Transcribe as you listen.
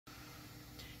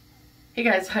Hey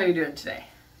guys, how you doing today?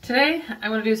 Today,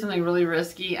 I'm going to do something really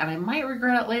risky and I might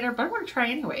regret it later, but I'm going to try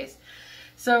anyways.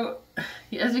 So,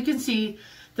 as you can see,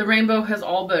 the rainbow has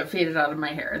all but faded out of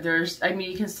my hair.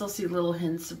 You can still see little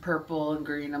hints of purple and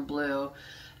green and blue.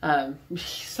 You can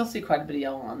still see quite a bit of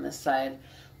yellow on this side,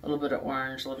 a little bit of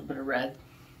orange, a little bit of red.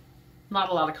 Not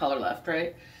a lot of color left,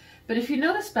 right? But if you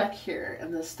notice back here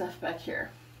and this stuff back here,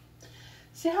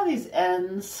 see how these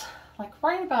ends, like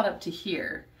right about up to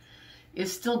here, is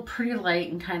still pretty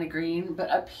light and kind of green, but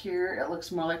up here it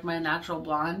looks more like my natural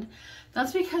blonde.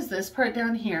 That's because this part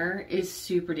down here is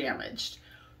super damaged.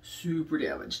 Super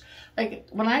damaged. Like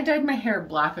when I dyed my hair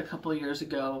black a couple years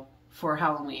ago for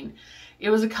Halloween, it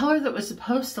was a color that was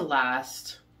supposed to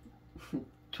last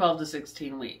 12 to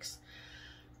 16 weeks.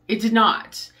 It did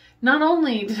not. Not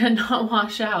only did it not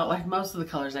wash out like most of the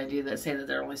colors I do that say that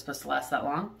they're only supposed to last that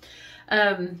long,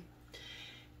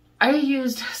 I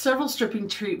used several stripping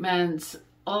treatments,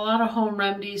 a lot of home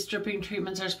remedies. Stripping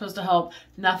treatments are supposed to help.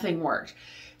 Nothing worked.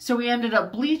 So we ended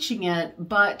up bleaching it,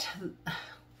 but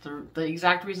the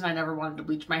exact reason I never wanted to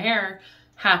bleach my hair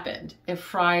happened. It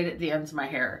fried the ends of my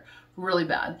hair really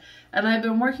bad. And I've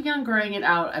been working on growing it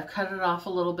out. I've cut it off a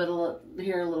little bit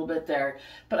here, a little bit there,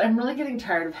 but I'm really getting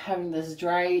tired of having this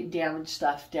dry, damaged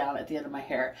stuff down at the end of my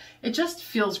hair. It just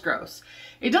feels gross.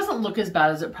 It doesn't look as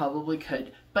bad as it probably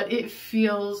could, but it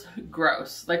feels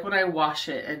gross, like when I wash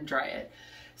it and dry it.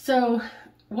 So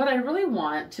what I really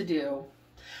want to do,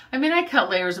 I mean, I cut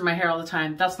layers in my hair all the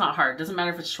time. That's not hard. Doesn't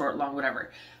matter if it's short, long,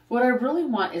 whatever. What I really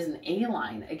want is an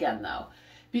A-line again though,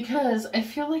 because I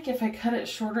feel like if I cut it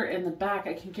shorter in the back,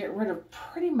 I can get rid of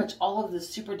pretty much all of this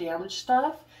super damaged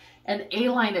stuff and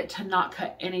A-line it to not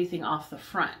cut anything off the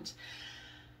front.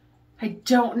 I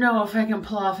don't know if I can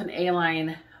pull off an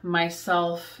A-line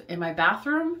myself in my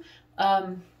bathroom,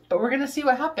 but we're gonna see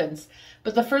what happens.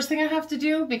 But the first thing I have to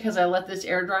do, because I let this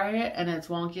air dry it and it's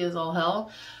wonky as all hell,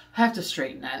 I have to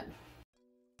straighten it.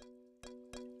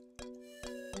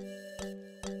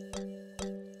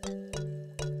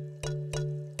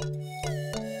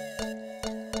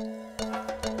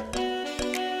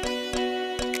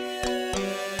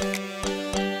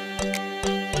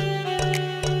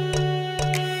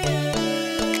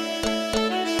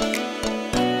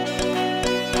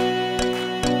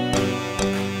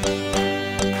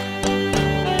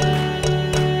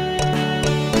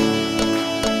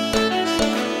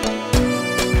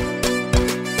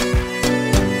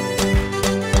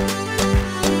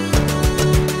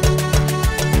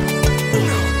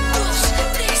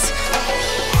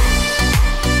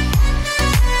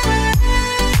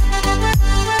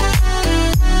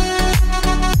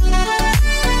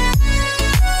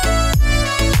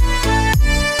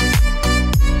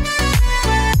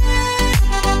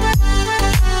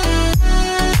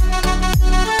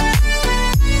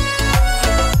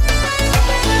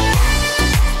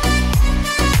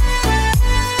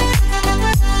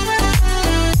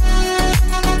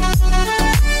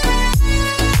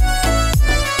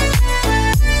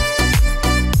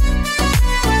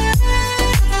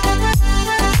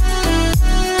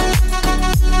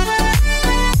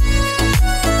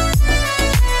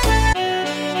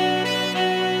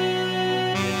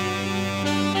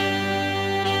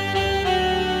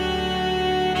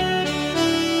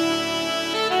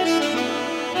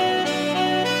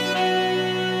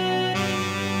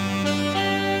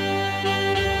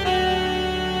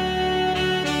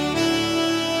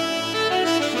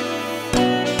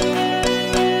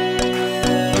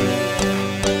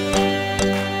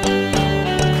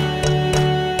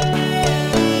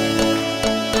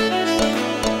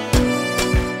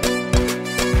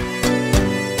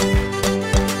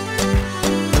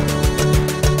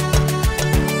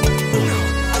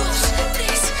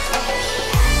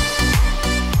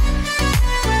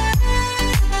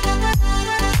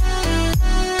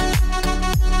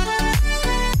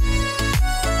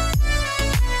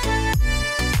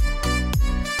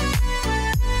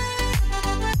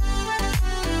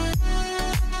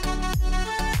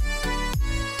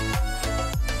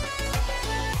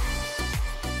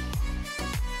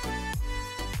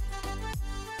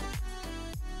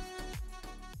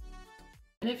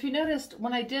 And if you noticed,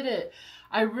 when I did it,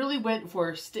 I really went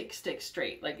for stick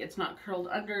straight. Like it's not curled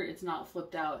under, it's not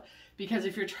flipped out. Because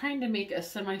if you're trying to make a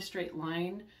semi-straight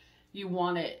line, you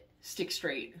want it stick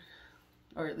straight.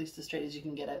 Or at least as straight as you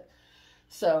can get it.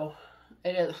 So,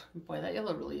 it is, boy, that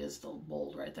yellow really is still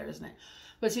bold right there, isn't it?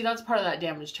 But see, that's part of that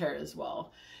damaged hair as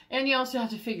well. And you also have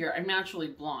to figure, I'm naturally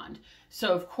blonde.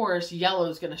 So of course, yellow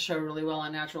is going to show really well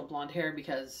on natural blonde hair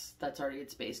because that's already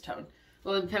its base tone.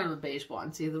 Well, I'm kind of a beige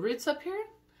blonde. See the roots up here?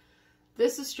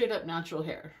 This is straight up natural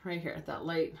hair right here, that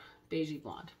light beigey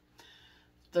blonde.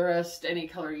 The rest, any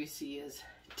color you see is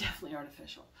definitely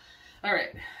artificial. All right.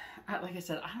 Like I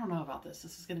said, I don't know about this.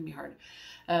 This is going to be hard.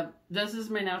 This is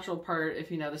my natural part.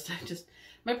 If you noticed,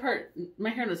 my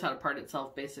hair knows how to part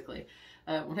itself, basically.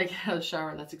 When I get out of the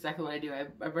shower, that's exactly what I do.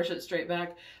 I brush it straight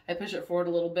back. I push it forward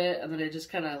a little bit, and then I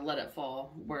just kind of let it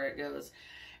fall where it goes.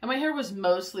 And my hair was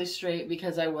mostly straight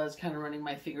because I was kind of running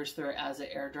my fingers through it as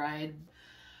it air dried.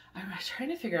 I'm trying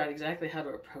to figure out exactly how to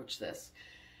approach this,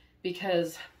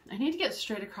 because I need to get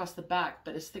straight across the back,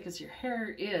 but as thick as your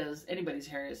hair is, anybody's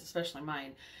hair is, especially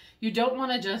mine, you don't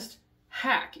want to just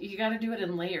hack. You got to do it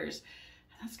in layers.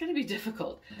 That's going to be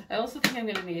difficult. I also think I'm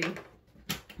going to need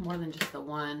more than just the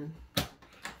one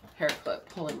hair clip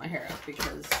pulling my hair out,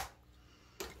 because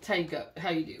it's how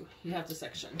you do. You have to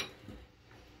section.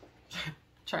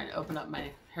 Trying to open up my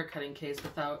hair cutting case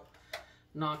without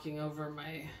knocking over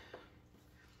my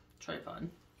tripod.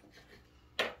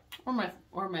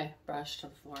 Or my brush to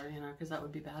the floor, you know, because that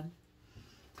would be bad.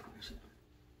 Actually,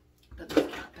 put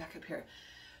this back up here.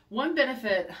 One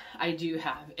benefit I do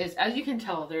have is, as you can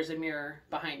tell, there's a mirror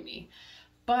behind me.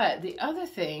 But the other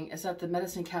thing is that the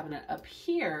medicine cabinet up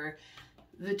here,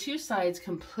 the two sides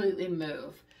completely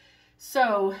move.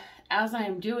 So as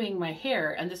I'm doing my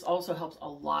hair, and this also helps a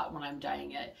lot when I'm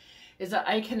dyeing it, is that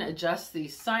I can adjust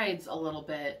these sides a little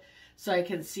bit so I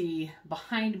can see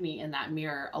behind me in that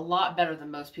mirror a lot better than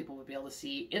most people would be able to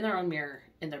see in their own mirror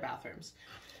in their bathrooms.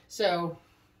 So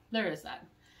there is that.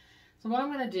 So what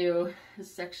I'm going to do is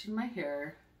section my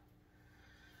hair,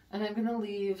 and I'm going to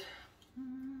leave,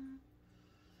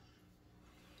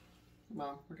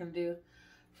 well, we're going to do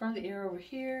front of the ear over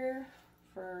here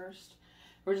first.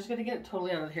 We're just going to get it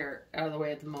totally out of the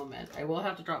way at the moment. I will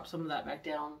have to drop some of that back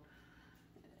down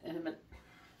in a minute.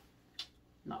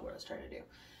 Not what I was trying to do.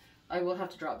 I will have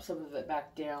to drop some of it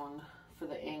back down for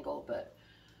the angle, but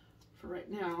for right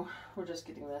now, we're just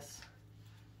getting this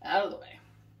out of the way.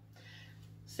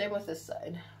 Same with this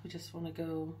side. We just want to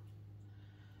go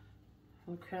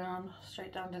from the crown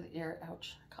straight down to the ear.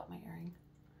 Ouch, I caught my earring.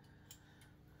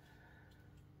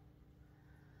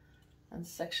 And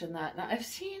section that. Now I've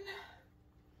seen,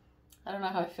 I don't know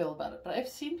how I feel about it, but I've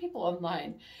seen people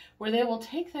online where they will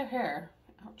take their hair,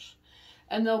 ouch,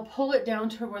 and they'll pull it down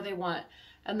to where they want,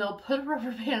 and they'll put a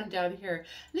rubber band down here,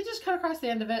 and they just cut across the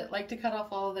end of it, like to cut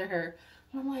off all of their hair.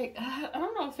 And I'm like, I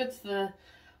don't know if it's the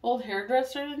old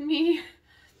hairdresser in me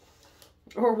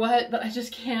or what, but I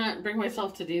just can't bring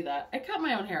myself to do that. I cut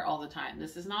my own hair all the time.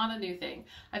 This is not a new thing.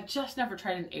 I've just never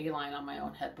tried an A-line on my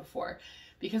own head before,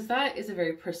 because that is a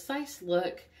very precise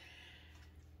look,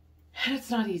 and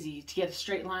it's not easy to get a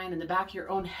straight line in the back of your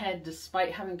own head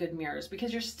despite having good mirrors,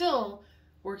 because you're still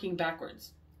working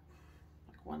backwards.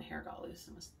 Like one hair got loose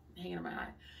and was hanging in my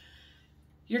eye.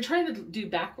 You're trying to do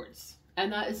backwards,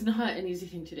 and that is not an easy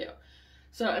thing to do.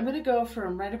 So I'm going to go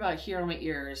from right about here on my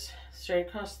ears, straight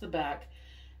across the back,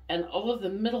 and all of the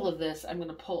middle of this I'm going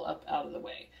to pull up out of the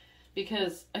way,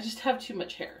 because I just have too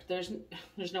much hair. There's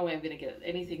no way I'm going to get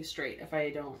anything straight if I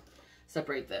don't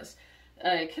separate this.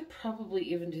 I could probably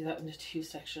even do that into two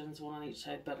sections, one on each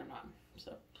side, but I'm not.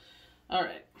 So, all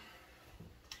right.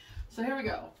 So here we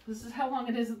go. This is how long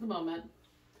it is at the moment.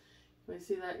 Can I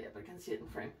see that? Yep, I can see it in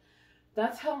frame.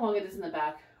 That's how long it is in the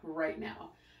back right now.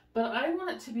 But I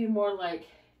want it to be more like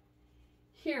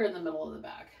here in the middle of the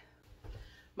back.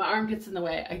 My arm gets in the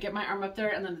way. I get my arm up there,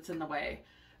 and then it's in the way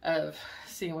of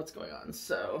seeing what's going on.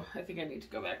 So I think I need to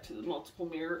go back to the multiple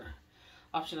mirror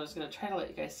option. I was going to try to let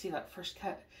you guys see that first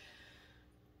cut.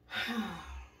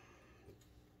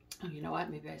 Oh, you know what?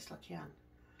 Maybe I still can.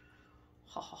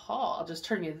 Ha ha ha. I'll just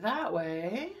turn you that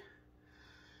way.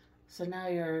 So now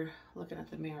you're looking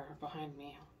at the mirror behind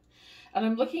me. And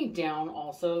I'm looking down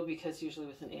also, because usually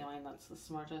with an A-line that's the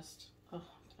smartest. Oh,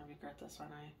 I'm gonna regret this,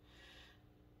 aren't I?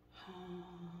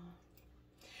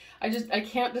 I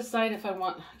can't decide if I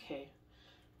want, okay.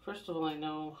 First of all, I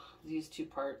know these two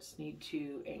parts need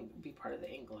to be part of the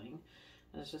angling.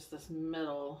 And it's just this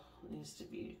middle needs to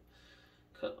be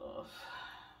cut off.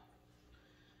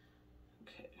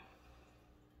 Okay.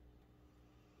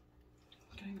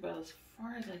 Going about as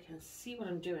far as I can see what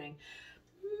I'm doing.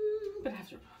 But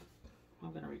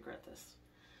I'm gonna regret this.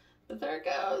 But there it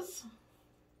goes.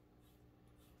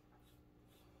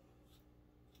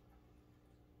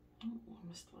 Oh, I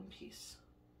missed one piece.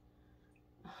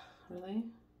 Really?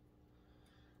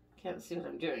 Can't see what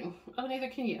I'm doing. Oh, neither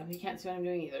can you. You can't see what I'm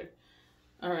doing either.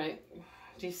 All right.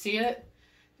 Do you see it?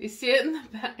 Do you see it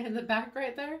in the back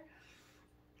right there?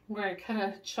 Where I cut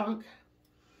a chunk.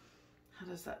 How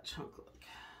does that chunk look?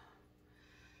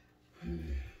 I was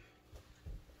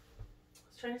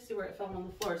trying to see where it fell on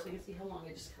the floor so you can see how long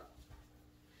I just cut.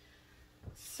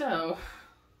 So,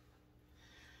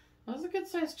 good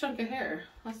sized chunk of hair.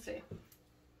 Let's see.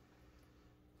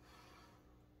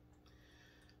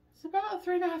 It's about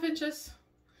 3.5 inches.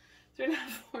 3.5,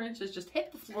 4 inches just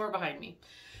hit the floor behind me.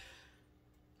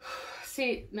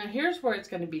 See, now here's where it's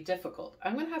going to be difficult.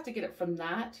 I'm going to have to get it from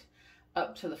that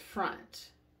up to the front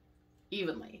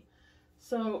evenly.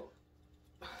 So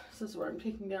this is where I'm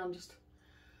taking down just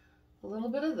a little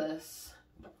bit of this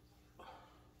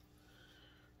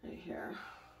right here.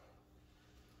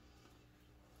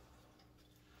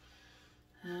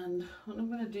 And what I'm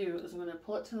going to do is I'm going to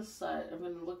pull it to the side. I'm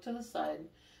going to look to the side.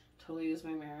 Totally use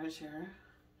my mirrors here.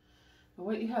 And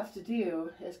what you have to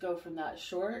do is go from that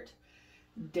short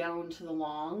down to the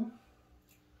long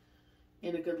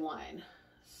in a good line.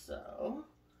 So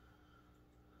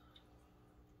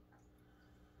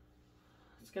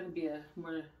it's going to be a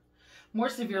more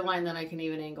severe line than I can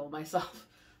even angle myself.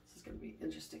 This is going to be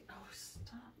interesting. Oh,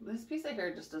 stop. This piece of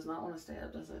hair just does not want to stay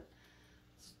up, does it?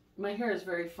 My hair is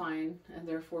very fine and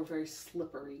therefore very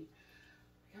slippery.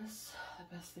 I guess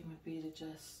the best thing would be to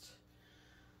just...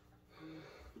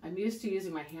 I'm used to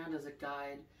using my hand as a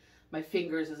guide, my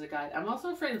fingers as a guide. I'm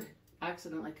also afraid of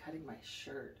accidentally cutting my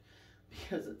shirt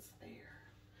because it's there.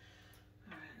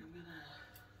 Alright,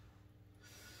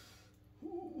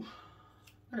 I'm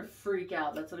gonna freak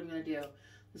out. That's what I'm gonna do.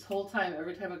 This whole time,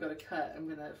 every time I go to cut, I'm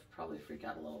gonna probably freak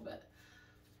out a little bit.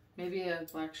 Maybe a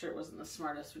black shirt wasn't the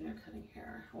smartest when you're cutting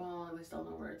hair. Well, at least I'll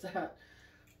know where it's at.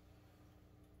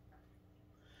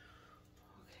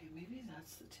 Okay, maybe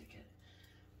that's the ticket.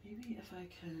 Maybe if I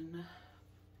can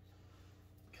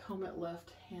comb it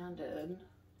left-handed,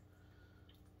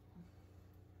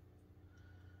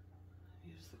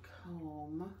 use the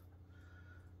comb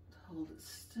to hold it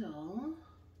still.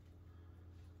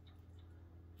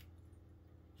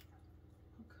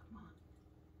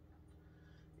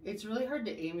 It's really hard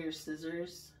to aim your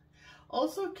scissors.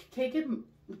 Also, take into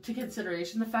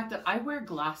consideration the fact that I wear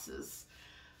glasses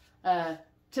to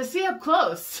see up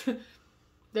close.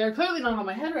 They're clearly not on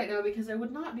my head right now because I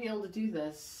would not be able to do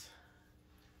this.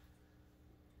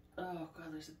 Oh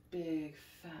God, there's a big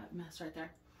fat mess right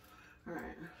there. All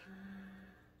right.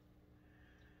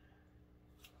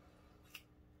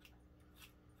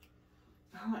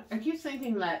 I keep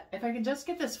thinking that if I could just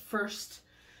get this first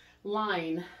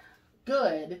line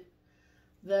good,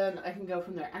 then I can go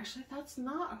from there. Actually, that's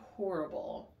not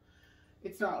horrible.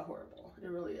 It's not horrible. It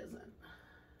really isn't.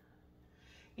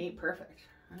 Ain't perfect.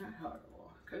 Not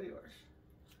horrible. Could be worse.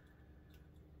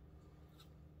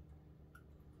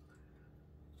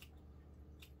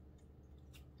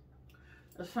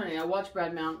 It's funny. I watch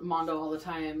Brad Mondo all the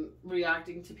time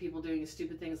reacting to people doing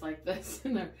stupid things like this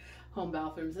in their home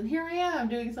bathrooms. And here I am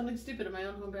doing something stupid in my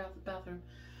own home bathroom.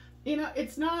 You know,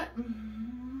 it's not...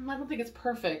 I don't think it's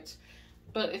perfect,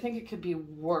 but I think it could be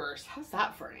worse. How's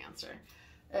that for an answer?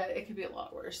 It could be a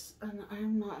lot worse. And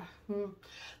I'm not...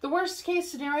 The worst case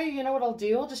scenario, you know what I'll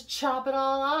do? I'll just chop it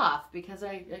all off because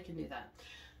I can do that.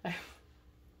 I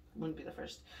wouldn't be the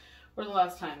first or the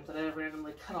last time that I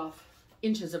randomly cut off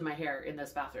inches of my hair in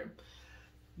this bathroom.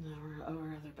 Or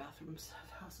other bathrooms of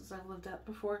houses I've lived at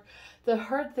before. The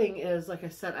hard thing is, like I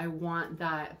said, I want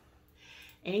that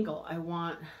angle. I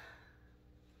want...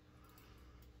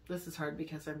 This is hard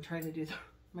because I'm trying to do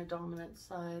my dominant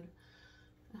side.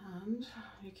 And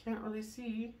you can't really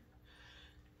see.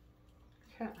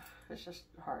 It's just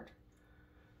hard.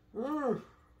 Ugh.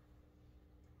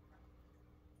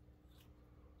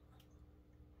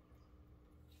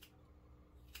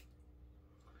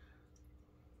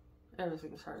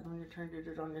 Everything's hard when you're trying to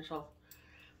do it on yourself.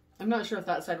 I'm not sure if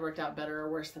that side worked out better or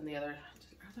worse than the other.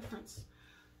 Are the fronts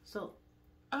still?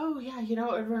 Oh yeah, you know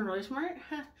what would have been really smart?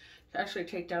 To actually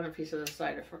take down a piece of the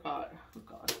side. I forgot. Oh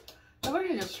God. I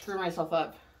wouldn't just screw myself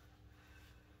up.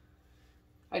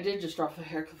 I did just drop the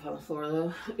hair clip on the floor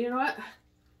though. You know what?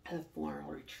 I have more.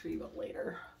 I'll retrieve it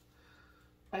later.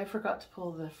 I forgot to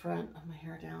pull the front of my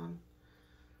hair down.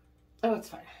 Oh, it's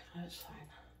fine. It's fine.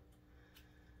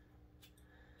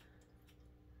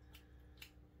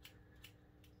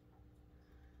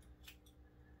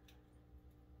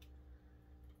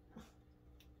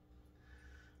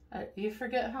 You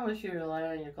forget how much you rely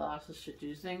on your glasses to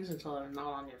do things until they're not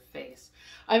on your face.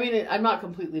 I mean, I'm not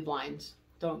completely blind.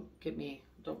 Don't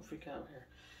freak out here.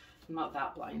 I'm not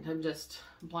that blind. I'm just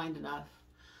blind enough.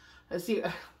 See,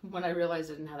 when I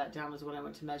realized I didn't have that down was when I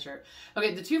went to measure.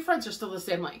 Okay, the two fronts are still the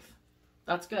same length.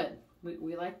 That's good.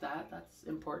 We like that. That's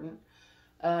important.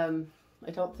 I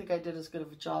don't think I did as good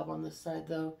of a job on this side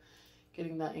though,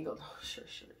 getting that angle. Oh,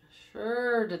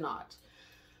 sure did not.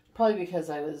 Probably because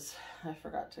I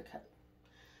forgot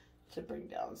to bring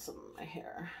down some of my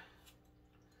hair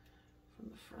from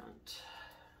the front.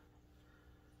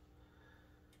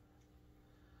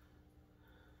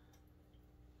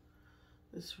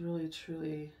 This really,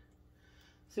 truly...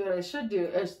 See, what I should do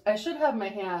is I should have my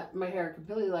hair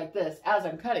completely like this as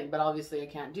I'm cutting, but obviously I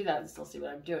can't do that and still see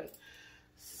what I'm doing.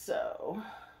 So...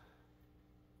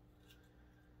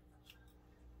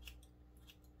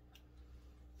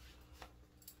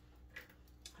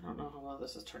 I don't know how well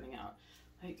this is turning out.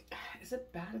 Like, is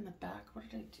it bad in the back? What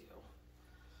did I do?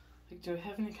 Like, do I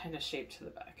have any kind of shape to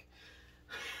the back?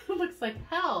 It looks like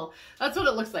hell. That's what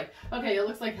it looks like. Okay, it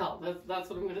looks like hell. That's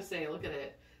what I'm going to say. Look at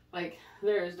it. Like,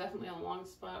 there is definitely a long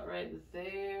spot right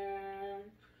there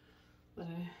that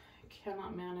I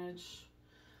cannot manage.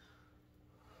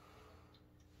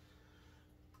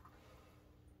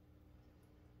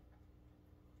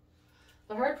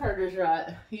 The hard part is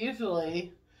that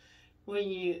usually when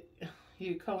you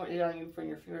comb it down, you bring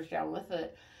your fingers down with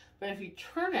it. But if you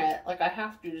turn it, like I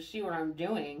have to see what I'm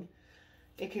doing,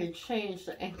 it can change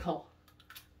the angle.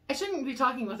 I shouldn't be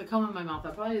talking with a comb in my mouth.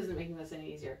 That probably isn't making this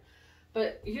any easier.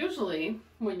 But usually,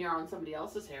 when you're on somebody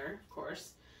else's hair, of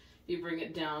course, you bring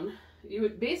it down. You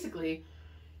would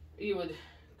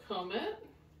comb it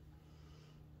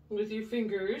with your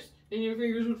fingers, and your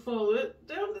fingers would follow it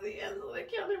down to the end so they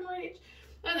can't even reach.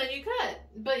 And then you cut.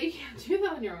 But you can't do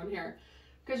that on your own hair,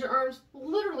 because your arms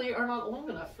literally are not long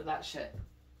enough for that shit.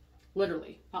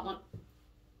 Literally. Not one.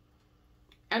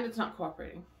 And it's not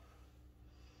cooperating.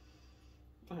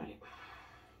 Alright.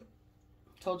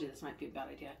 Told you this might be a bad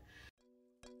idea.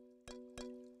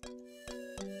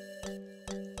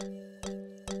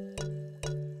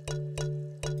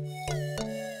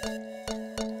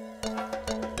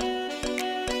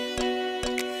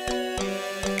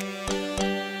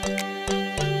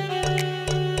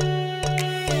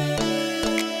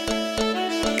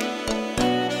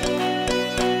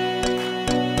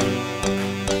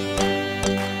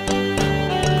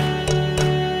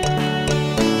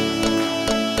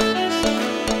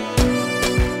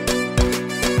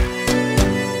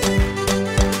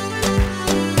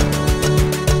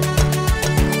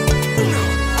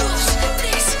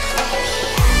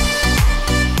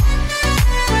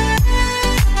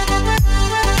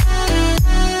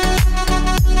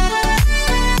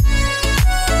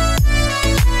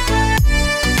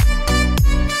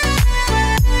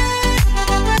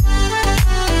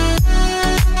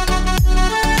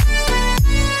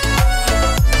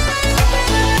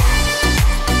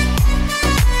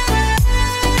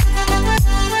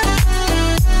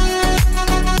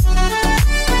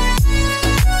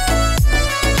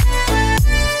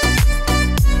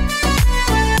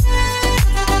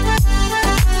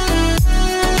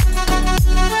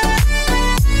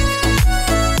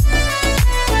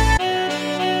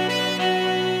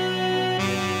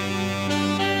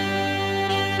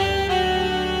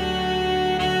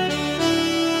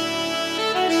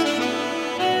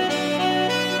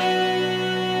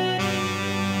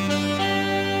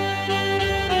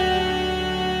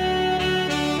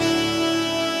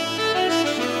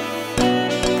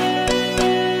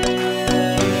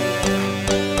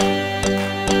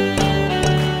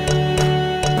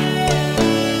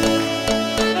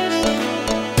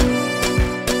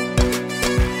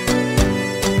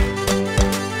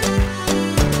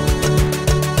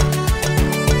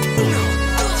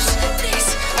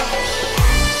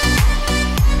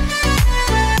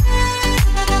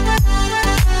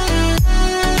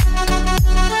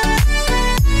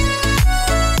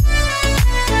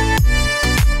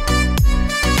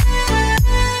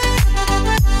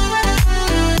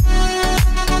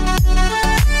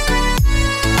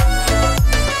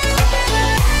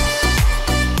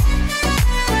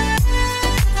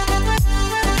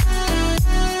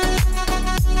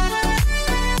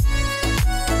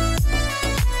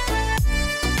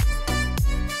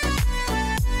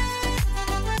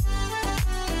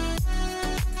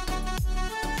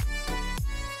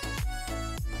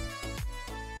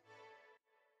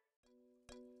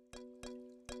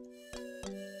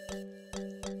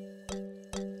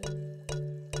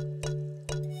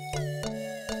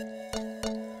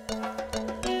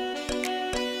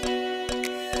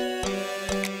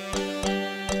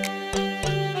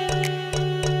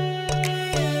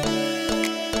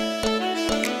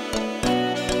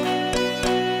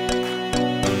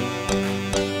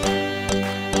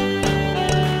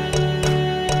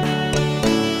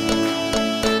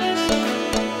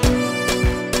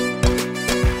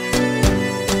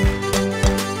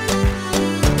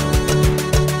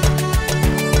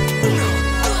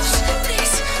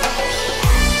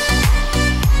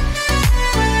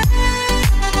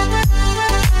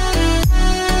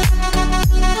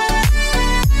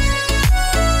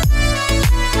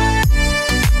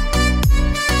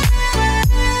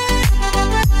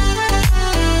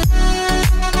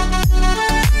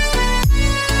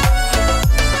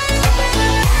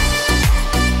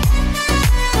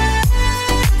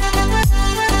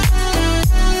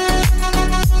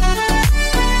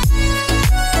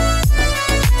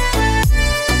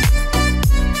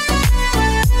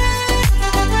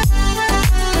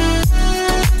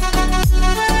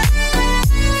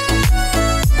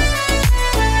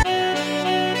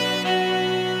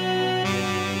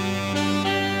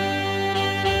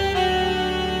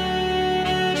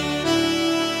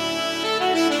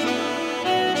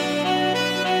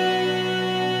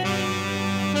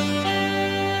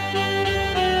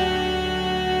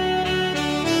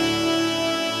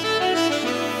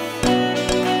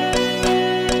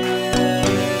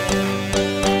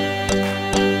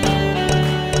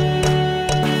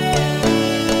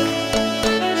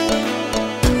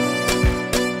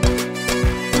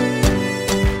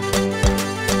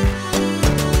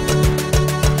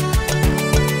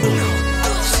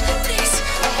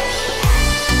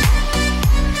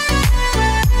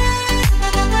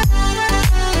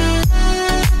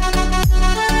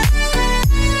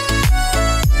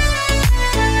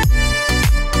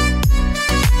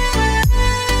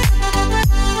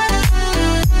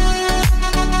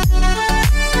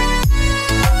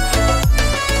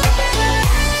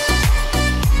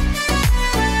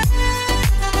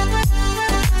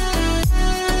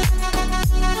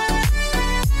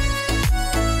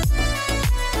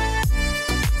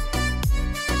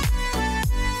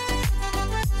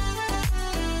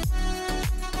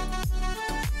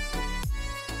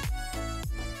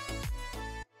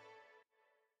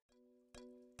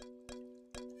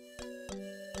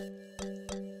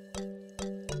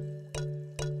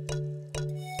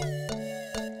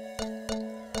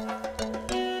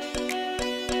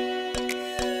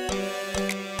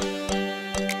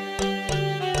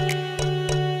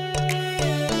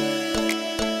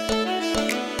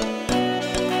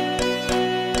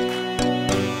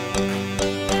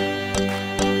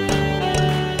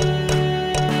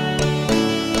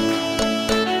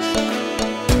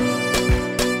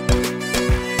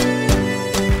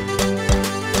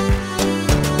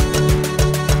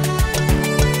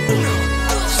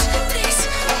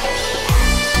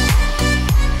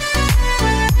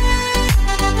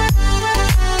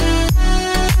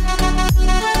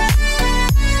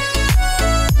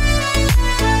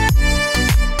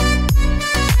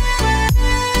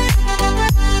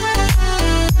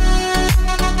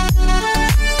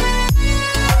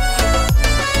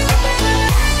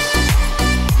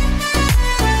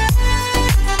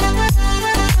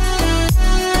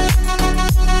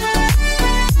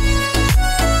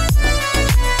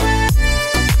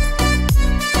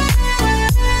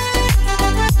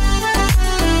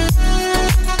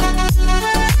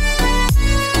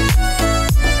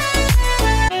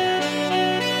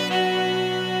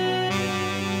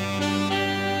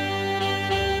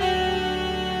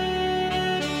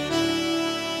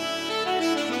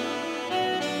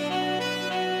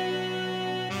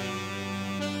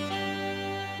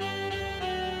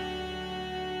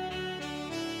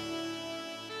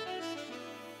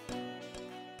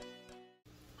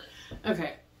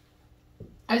 Okay.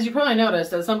 As you probably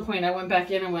noticed, at some point I went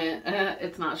back in and went,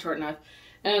 it's not short enough.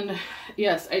 And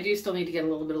yes, I do still need to get a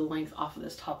little bit of length off of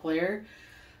this top layer.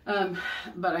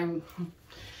 But I'm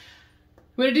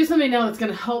going to do something now that's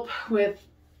going to help with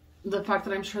the fact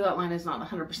that I'm sure that line is not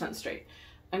 100% straight.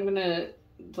 I'm going to,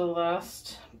 the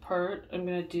last part, I'm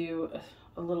going to do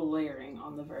a little layering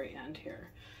on the very end here.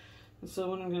 And so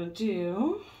what I'm going to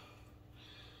do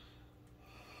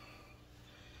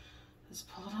is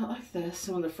pull it out like this.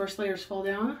 And when the first layers fall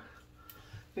down,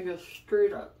 I go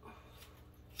straight up.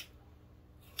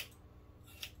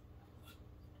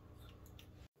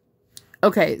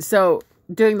 Okay, so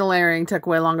doing the layering took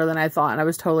way longer than I thought, and I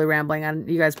was totally rambling, and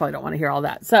you guys probably don't want to hear all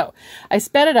that. So I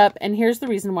sped it up, and here's the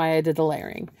reason why I did the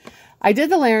layering. I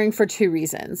did the layering for 2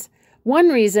 reasons. One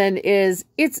reason is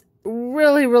it's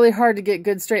really, really hard to get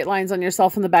good straight lines on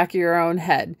yourself in the back of your own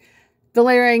head. The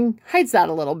layering hides that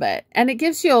a little bit, and it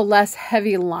gives you a less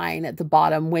heavy line at the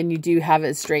bottom when you do have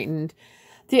it straightened.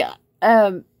 It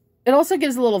also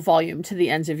gives a little volume to the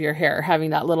ends of your hair,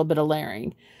 having that little bit of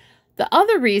layering. The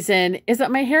other reason is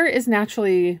that my hair is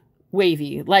naturally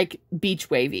wavy, like beach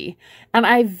wavy. And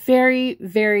I very,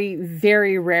 very,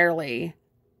 very rarely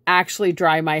actually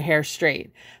dry my hair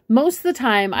straight. Most of the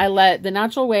time, I let the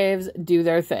natural waves do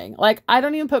their thing. Like, I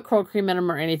don't even put curl cream in them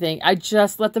or anything. I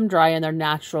just let them dry in their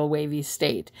natural wavy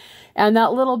state. And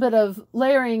that little bit of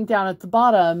layering down at the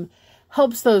bottom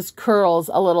helps those curls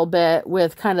a little bit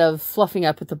with kind of fluffing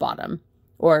up at the bottom,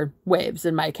 or waves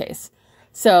in my case.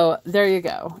 So there you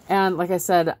go. And like I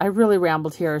said, I really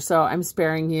rambled here, so I'm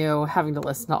sparing you having to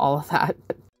listen to all of that.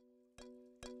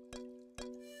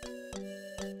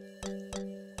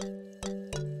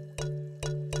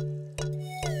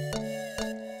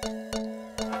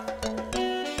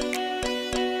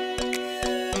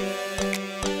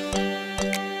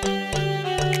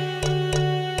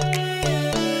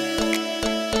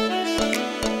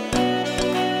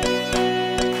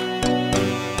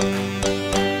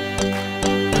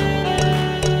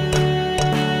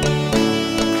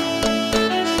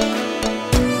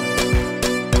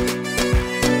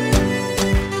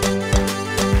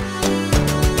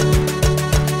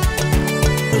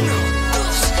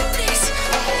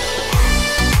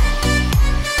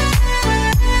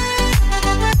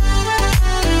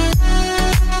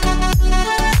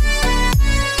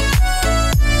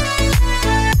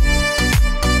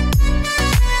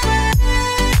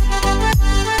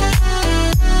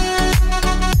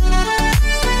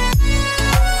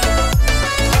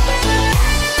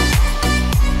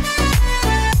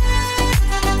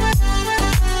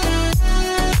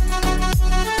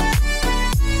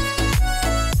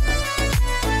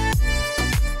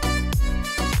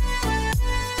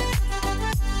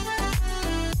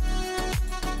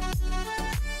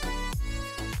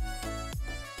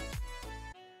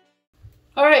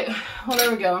 All right, well, there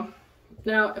we go.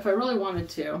 Now, if I really wanted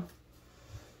to,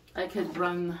 I could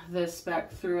run this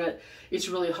back through it. It's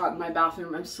really hot in my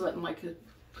bathroom. I'm sweating like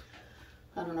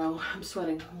I don't know, I'm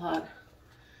sweating a lot.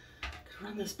 I could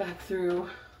run this back through.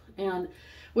 And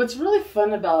what's really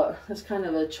fun about this kind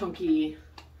of a chunky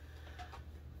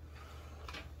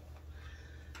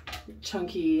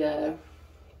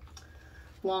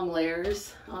long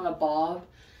layers on a bob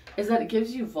is that it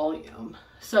gives you volume.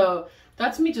 So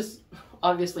that's me just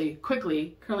obviously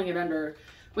quickly curling it under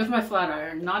with my flat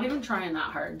iron, not even trying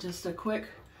that hard, just a quick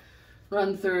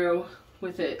run through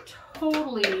with it,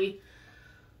 totally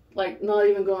like not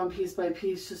even going piece by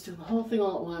piece, just doing the whole thing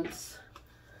all at once.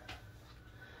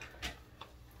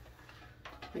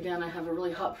 Again, I have a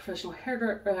really hot professional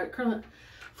hair curling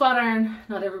flat iron.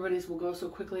 Not everybody's will go so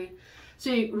quickly. So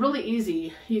really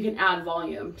easy, you can add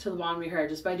volume to the bottom of your hair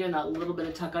just by doing that little bit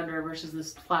of tuck under versus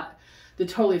this flat, the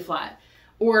totally flat.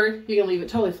 Or you can leave it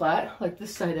totally flat, like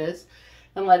this side is,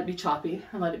 and let it be choppy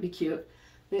and let it be cute.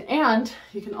 And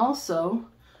you can also,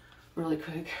 really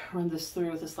quick, run this through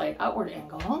with a slight outward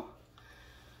angle,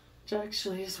 which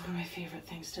actually is one of my favorite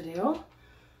things to do.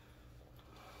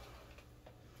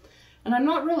 And I'm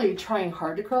not really trying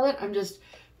hard to curl it, I'm just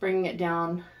bringing it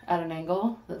down at an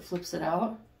angle that flips it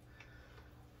out.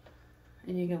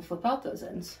 And you can flip out those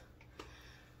ends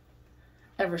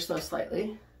ever so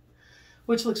slightly,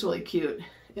 which looks really cute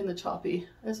in the choppy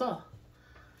as well.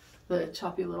 The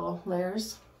choppy little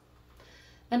layers.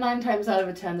 And 9 times out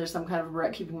of 10, there's some kind of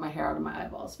regret keeping my hair out of my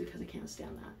eyeballs because I can't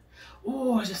stand that.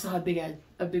 Oh, I just saw a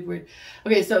big word.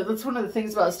 Okay, so that's one of the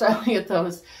things about styling it though,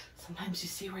 is sometimes you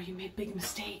see where you made big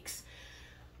mistakes.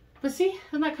 But see,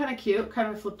 isn't that kind of cute?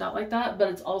 Kind of flipped out like that, but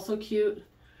it's also cute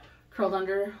curled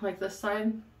under like this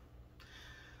side.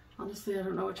 Honestly, I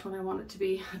don't know which one I want it to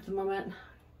be at the moment.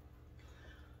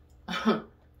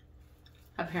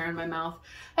 I have hair in my mouth.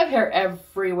 I have hair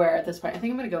everywhere at this point. I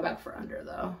think I'm going to go back for under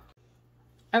though.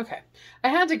 Okay, I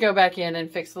had to go back in and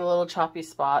fix the little choppy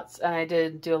spots, and I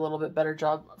did do a little bit better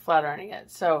job flat ironing it.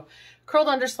 So curled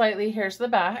under slightly, here's the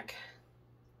back.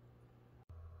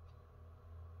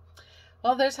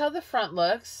 Well, there's how the front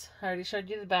looks. I already showed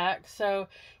you the back. So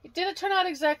did it turn out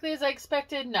exactly as I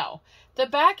expected? No. The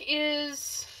back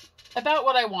is about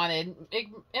what I wanted.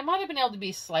 It might have been able to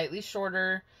be slightly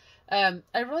shorter. I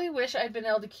really wish I'd been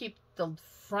able to keep the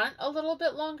front a little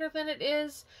bit longer than it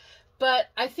is.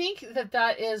 But I think that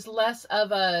that is less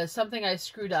of a something I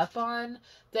screwed up on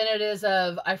than it is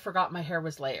of I forgot my hair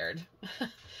was layered.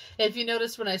 If you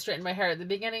noticed when I straightened my hair at the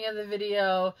beginning of the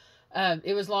video,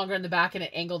 it was longer in the back and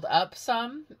it angled up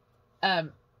some.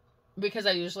 Because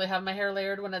I usually have my hair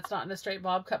layered when it's not in a straight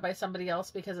bob cut by somebody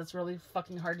else because it's really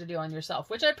fucking hard to do on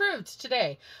yourself, which I proved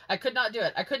today. I could not do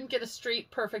it. I couldn't get a straight,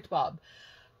 perfect bob.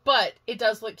 But it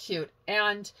does look cute.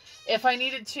 And if I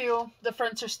needed to, the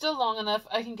fronts are still long enough.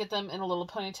 I can get them in a little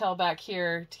ponytail back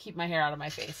here to keep my hair out of my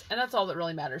face. And that's all that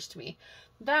really matters to me.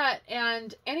 That,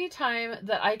 and any time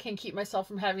that I can keep myself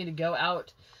from having to go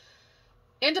out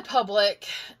into public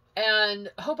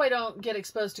and hope I don't get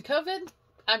exposed to COVID,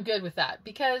 I'm good with that.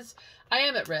 Because I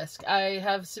am at risk. I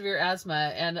have severe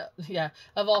asthma. And yeah,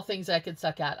 of all things I could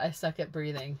suck at, I suck at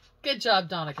breathing. Good job,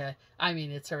 Donica. I mean,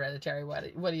 it's hereditary.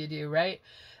 What do you do, right?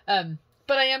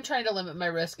 But I am trying to limit my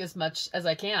risk as much as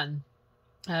I can.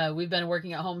 We've been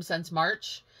working at home since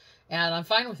March, and I'm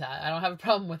fine with that. I don't have a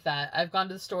problem with that. I've gone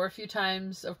to the store a few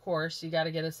times, of course. You got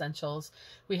to get essentials.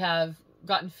 We have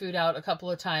gotten food out a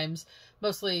couple of times,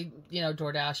 mostly, you know,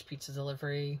 DoorDash, pizza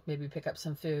delivery, maybe pick up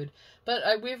some food.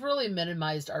 But we've really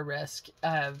minimized our risk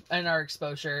and our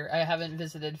exposure. I haven't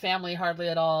visited family hardly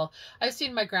at all. I've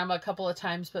seen my grandma a couple of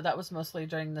times, but that was mostly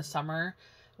during the summer,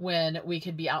 when we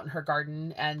could be out in her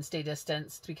garden and stay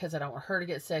distanced because I don't want her to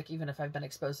get sick, even if I've been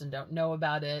exposed and don't know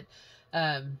about it.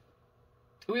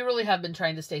 We really have been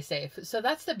trying to stay safe. So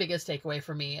that's the biggest takeaway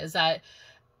for me, is that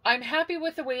I'm happy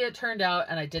with the way it turned out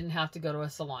and I didn't have to go to a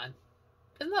salon.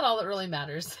 Isn't that all that really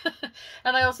matters?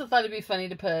 And I also thought it'd be funny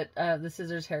to put the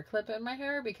scissors hair clip in my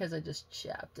hair because I just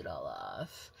chopped it all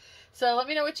off. So let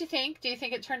me know what you think. Do you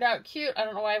think it turned out cute? I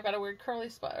don't know why I've got a weird curly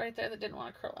spot right there that didn't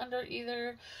want to curl under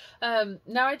either.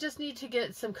 Now I just need to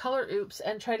get some color oops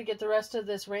and try to get the rest of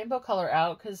this rainbow color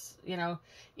out because, you know,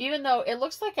 even though it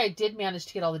looks like I did manage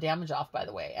to get all the damage off, by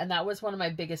the way, and that was one of my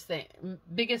biggest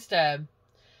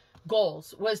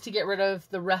goals, was to get rid of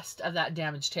the rest of that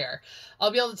damaged hair.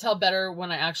 I'll be able to tell better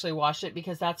when I actually wash it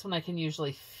because that's when I can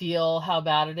usually feel how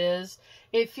bad it is.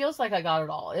 It feels like I got it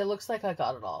all. It looks like I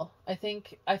got it all. I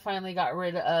think I finally got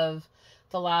rid of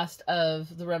the last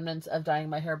of the remnants of dyeing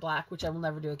my hair black, which I will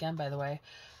never do again, by the way.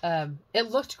 It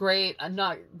looked great. I'm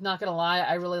not gonna lie.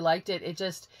 I really liked it. It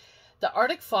just, the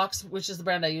Arctic Fox, which is the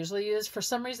brand I usually use, for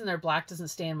some reason their black doesn't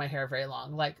stay in my hair very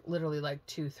long, like literally like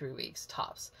 2-3 weeks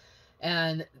tops.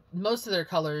 And most of their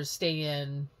colors stay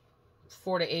in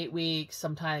 4 to 8 weeks,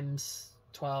 sometimes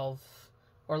 12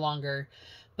 or longer.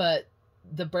 But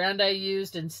the brand I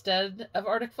used instead of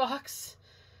Arctic Fox,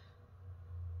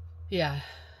 yeah,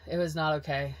 it was not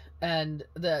okay. And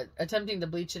the attempting to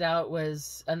bleach it out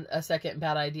was a second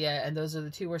bad idea. And those are the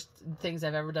two worst things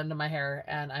I've ever done to my hair.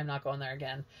 And I'm not going there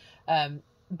again.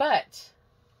 But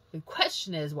the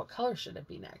question is, what color should it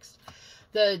be next?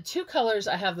 The two colors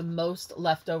I have the most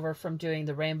left over from doing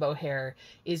the rainbow hair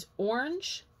is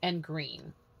orange and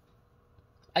green.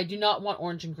 I do not want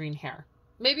orange and green hair.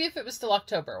 Maybe if it was still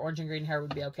October, orange and green hair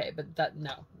would be okay. But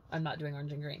no, I'm not doing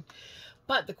orange and green.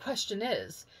 But the question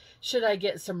is, should I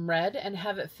get some red and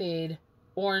have it fade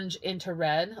orange into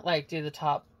red, like do the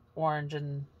top orange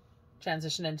and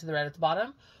transition into the red at the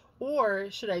bottom? Or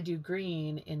should I do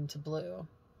green into blue?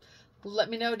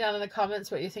 Let me know down in the comments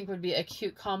what you think would be a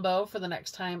cute combo for the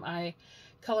next time I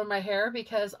color my hair,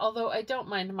 because although I don't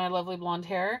mind my lovely blonde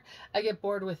hair, I get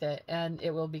bored with it and it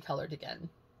will be colored again.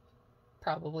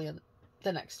 Probably in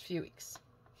the next few weeks.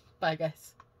 Bye,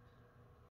 guys.